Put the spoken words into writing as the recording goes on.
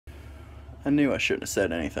I knew I shouldn't have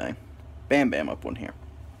said anything. Bam Bam up one here.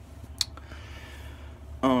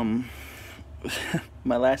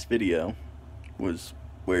 My last video was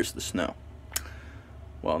where's the snow?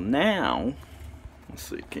 Well, now, let's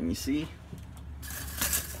see, can you see?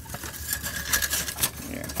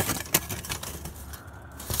 Here.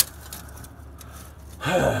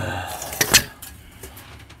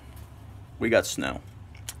 We got snow.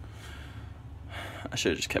 I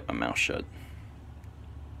should have just kept my mouth shut.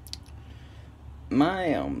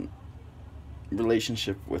 My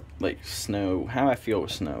relationship with like snow, how I feel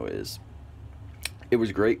with snow is, it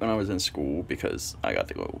was great when I was in school because I got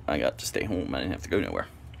to stay home. I didn't have to go nowhere.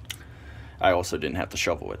 I also didn't have to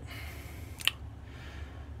shovel it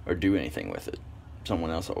or do anything with it. Someone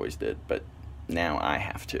else always did, but now I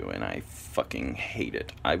have to, and I fucking hate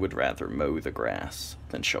it. I would rather mow the grass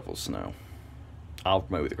than shovel snow. I'll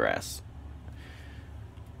mow the grass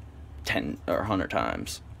 10 or 100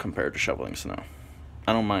 times compared to shoveling snow.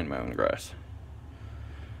 I don't mind mowing the grass.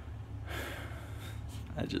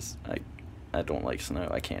 I don't like snow.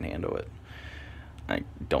 I can't handle it. I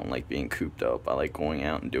don't like being cooped up. I like going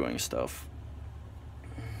out and doing stuff.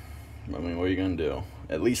 I mean, what are you gonna do?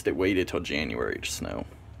 At least it waited till January to snow.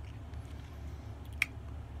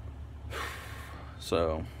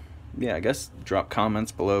 So, yeah, I guess drop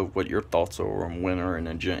comments below what your thoughts are on winter and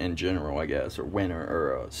in general, I guess, or winter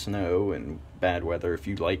or snow and bad weather. If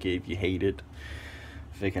you like it, if you hate it,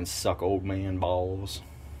 if it can suck old man balls.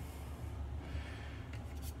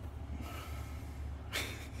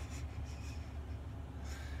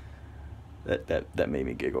 That made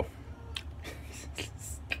me giggle.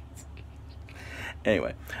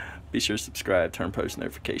 Anyway, be sure to subscribe, turn post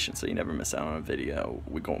notifications so you never miss out on a video.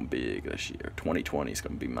 We're going big this year. 2020 is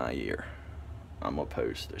going to be my year. I'm going to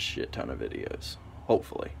post a shit ton of videos.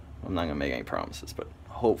 Hopefully. I'm not going to make any promises, but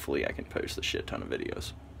hopefully I can post a shit ton of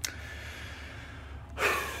videos.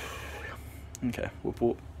 Okay, whoop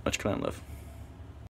whoop. Much clan love.